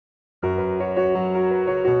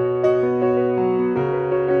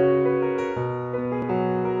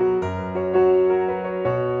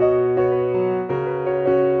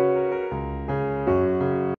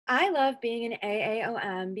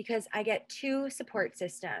because I get two support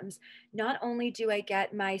systems. Not only do I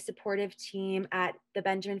get my supportive team at the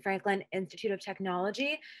Benjamin Franklin Institute of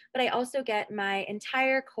Technology, but I also get my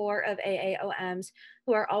entire core of AAOMs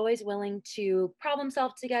who are always willing to problem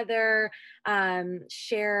solve together,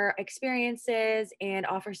 share experiences, and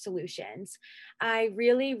offer solutions. I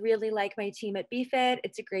really, really like my team at BFIT.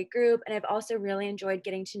 It's a great group, and I've also really enjoyed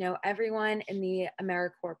getting to know everyone in the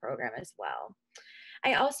AmeriCorps program as well.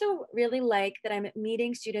 I also really like that I'm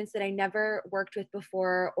meeting students that I never worked with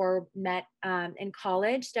before or met in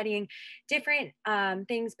college, studying different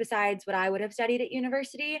things besides what I would have studied at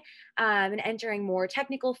university, and entering more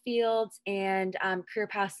technical fields and career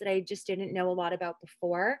paths that I just didn't know a lot about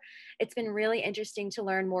before. It's been really interesting to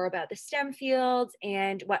learn more about the STEM fields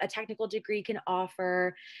and what a technical degree can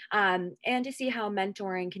offer, and to see how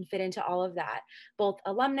mentoring can fit into all of that, both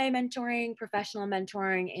alumni mentoring, professional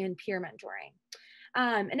mentoring, and peer mentoring.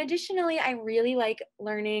 And additionally, I really like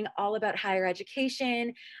learning all about higher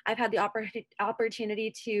education. I've had the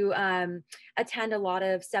opportunity to attend a lot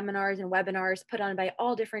of seminars and webinars put on by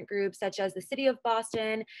all different groups, such as the City of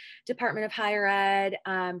Boston, Department of Higher Ed,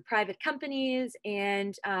 private companies,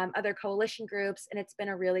 and other coalition groups. And it's been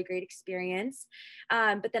a really great experience.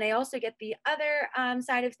 But then I also get the other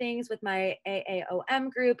side of things with my AAOM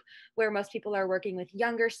group, where most people are working with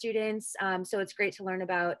younger students. So it's great to learn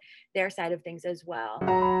about their side of things as well.